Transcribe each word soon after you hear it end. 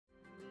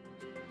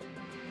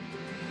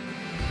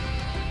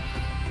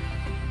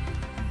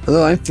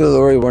Hello, I'm Phil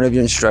Laurie, one of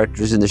your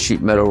instructors in the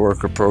Sheet Metal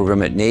Worker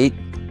program at NAIT.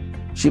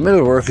 Sheet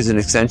metal work is an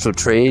essential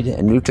trade,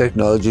 and new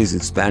technology is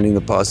expanding the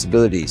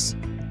possibilities.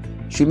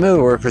 Sheet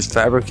metal workers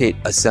fabricate,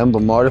 assemble,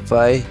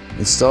 modify,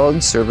 install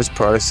and service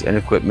products and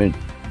equipment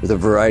with a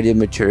variety of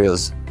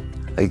materials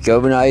like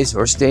galvanized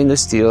or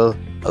stainless steel,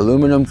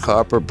 aluminum,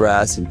 copper,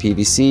 brass, and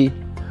PVC.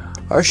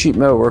 Our Sheet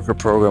Metal Worker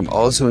program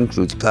also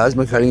includes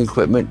plasma cutting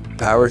equipment,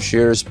 power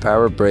shears,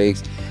 power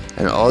brakes,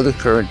 and all the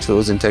current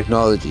tools and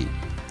technology.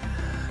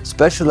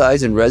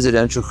 Specialize in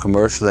residential,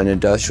 commercial, and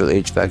industrial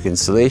HVAC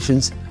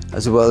installations,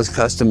 as well as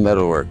custom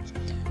metalwork.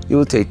 You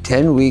will take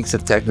 10 weeks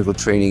of technical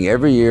training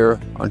every year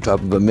on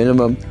top of a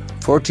minimum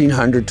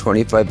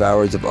 1,425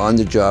 hours of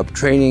on-the-job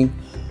training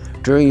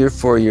during your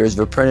 4 years of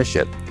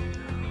apprenticeship.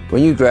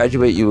 When you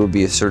graduate, you will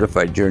be a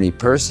certified journey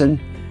person.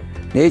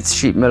 NAIT's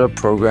Sheet Metal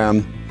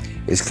program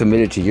is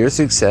committed to your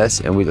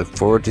success, and we look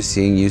forward to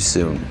seeing you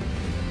soon.